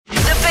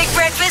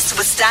Breakfast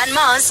with Stan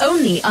Mars,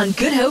 only on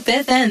Good Hope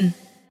FM.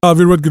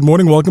 Dawie Roodt, good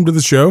morning. Welcome to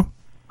the show.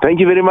 Thank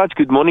you very much.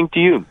 Good morning to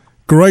you.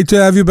 Great to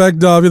have you back,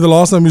 Dawie. The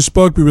last time we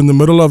spoke, we were in the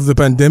middle of the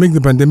pandemic.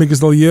 The pandemic is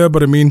still here,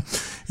 but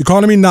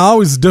economy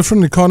now is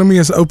different. Economy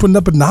has opened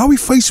up, but now we're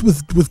faced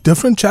with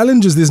different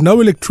challenges. There's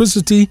no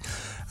electricity,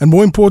 and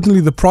more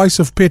importantly, the price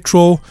of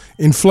petrol,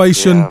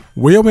 inflation. Yeah.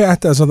 Where are we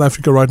at as South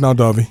Africa right now,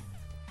 Dawie?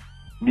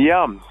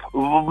 Yeah,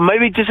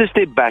 maybe just a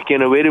step back,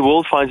 where the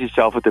world finds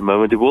itself at the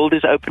moment. The world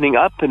is opening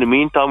up. In the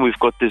meantime, we've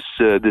got this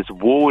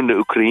war in the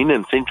Ukraine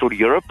and Central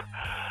Europe.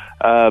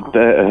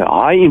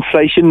 High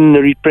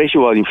inflationary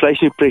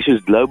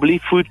pressures globally,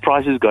 food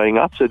prices going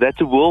up. So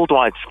that's a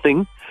worldwide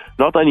thing,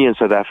 not only in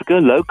South Africa.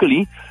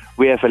 Locally,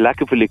 we have a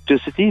lack of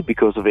electricity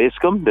because of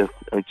Eskom.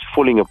 It's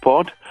falling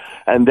apart.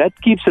 And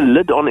that keeps a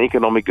lid on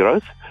economic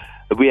growth.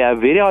 We have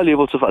very high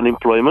levels of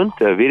unemployment,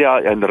 very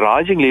high and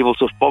rising levels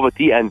of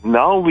poverty, and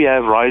now we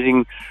have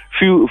rising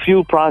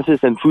fuel prices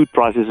and food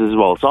prices as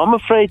well. So I'm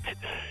afraid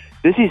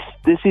this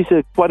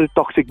is quite a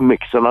toxic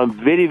mix, and I'm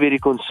very, very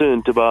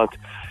concerned about,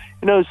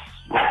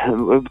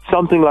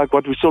 something like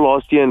what we saw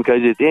last year in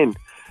KZN.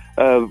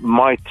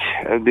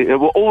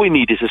 All we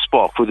need is a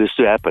spark for this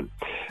to happen.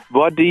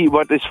 But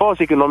as far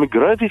as economic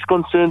growth is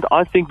concerned,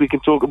 I think we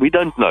can talk. We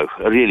don't know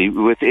really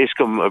with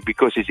Eskom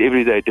because it's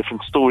every day a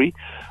different story.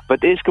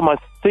 But Eskom, I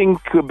think,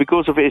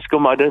 because of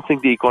Eskom, I don't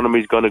think the economy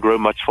is going to grow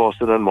much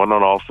faster than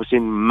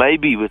 1.5%,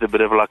 maybe with a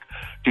bit of luck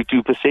to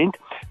 2%.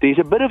 There's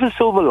a bit of a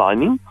silver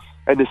lining.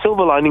 And the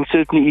silver lining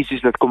certainly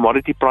is that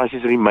commodity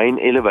prices remain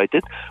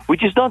elevated,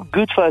 which is not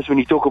good for us when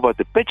you talk about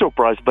the petrol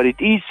price, but it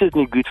is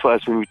certainly good for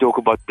us when we talk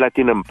about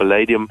platinum,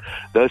 palladium,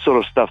 those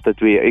sort of stuff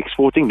that we are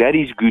exporting. That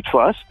is good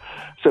for us.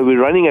 So we're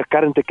running a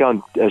current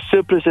account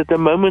surplus at the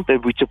moment,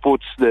 which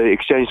supports the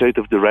exchange rate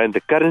of the rand,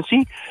 the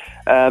currency.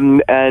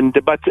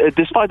 But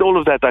despite all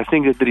of that, I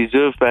think that the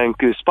Reserve Bank,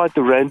 despite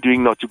the rand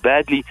doing not too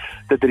badly,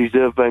 that the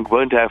Reserve Bank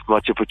won't have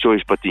much of a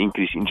choice but to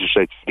increase interest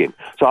rates again.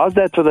 So how's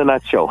that for the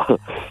nutshell?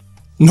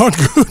 Not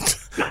good.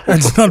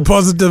 It's not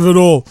positive at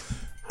all.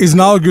 Is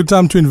now a good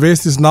time to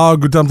invest? Is now a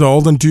good time to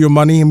hold on to your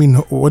money?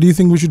 What do you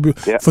think we should be,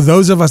 for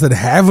those of us that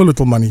have a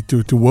little money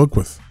to work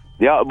with?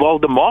 Yeah, well,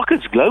 the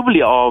markets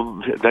globally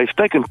they've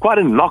taken quite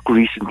a knock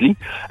recently,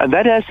 and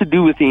that has to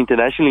do with the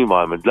international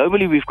environment.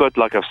 Globally, we've got,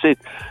 like I've said,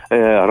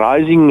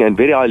 rising and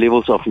very high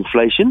levels of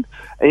inflation.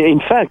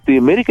 In fact, the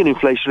American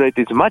inflation rate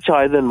is much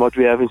higher than what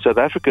we have in South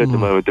Africa at the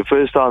moment. The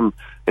first time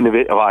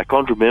I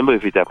can't remember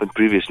if it happened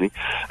previously.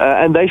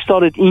 And they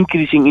started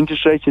increasing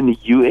interest rates in the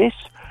US.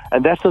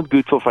 And that's not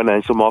good for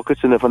financial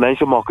markets, and the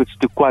financial markets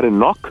took quite a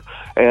knock.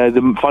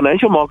 The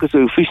financial markets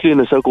are officially in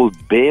a so-called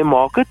bear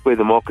market, where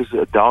the markets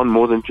are down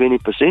more than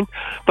 20%.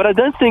 But I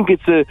don't think it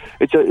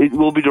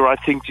will be the right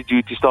thing to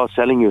do to start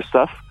selling your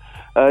stuff.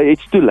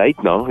 It's too late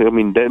now.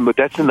 But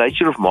that's the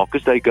nature of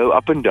markets. They go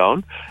up and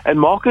down, and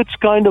markets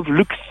kind of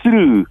look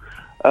through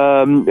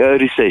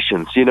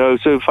recessions,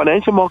 so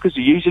financial markets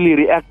usually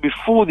react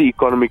before the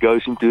economy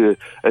goes into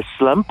a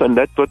slump, and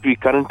that's what we're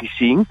currently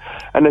seeing.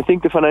 And I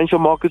think the financial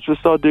markets will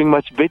start doing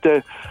much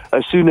better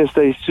as soon as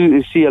they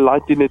see a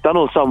light in the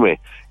tunnel somewhere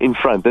in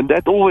front, and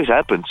that always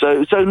happens.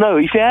 So no,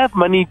 if you have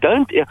money,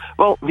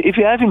 if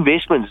you have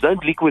investments,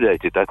 don't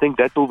liquidate it. I think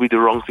that will be the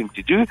wrong thing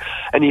to do.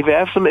 And if you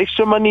have some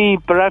extra money,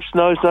 perhaps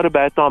now it's not a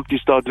bad time to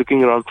start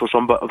looking around for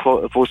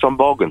some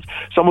bargains.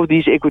 Some of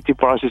these equity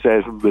prices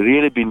have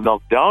really been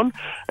knocked down,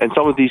 and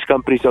some of these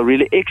companies are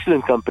really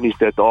excellent companies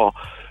that are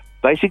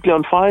basically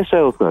on fire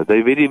sales now.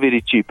 They're very,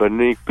 very cheap,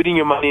 and putting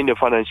your money in the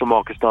financial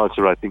markets now is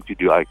the right thing to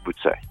do, I would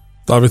say.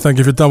 Dawie, thank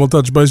you for your time. We'll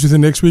touch base with you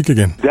next week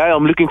again. Yeah,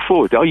 I'm looking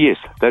forward. Oh, yes,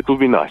 that will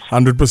be nice.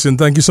 100%.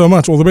 Thank you so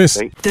much. All the best.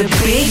 The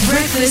Big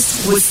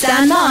Breakfast with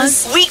Stan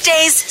Mars.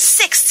 Weekdays,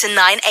 6 to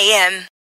 9 a.m.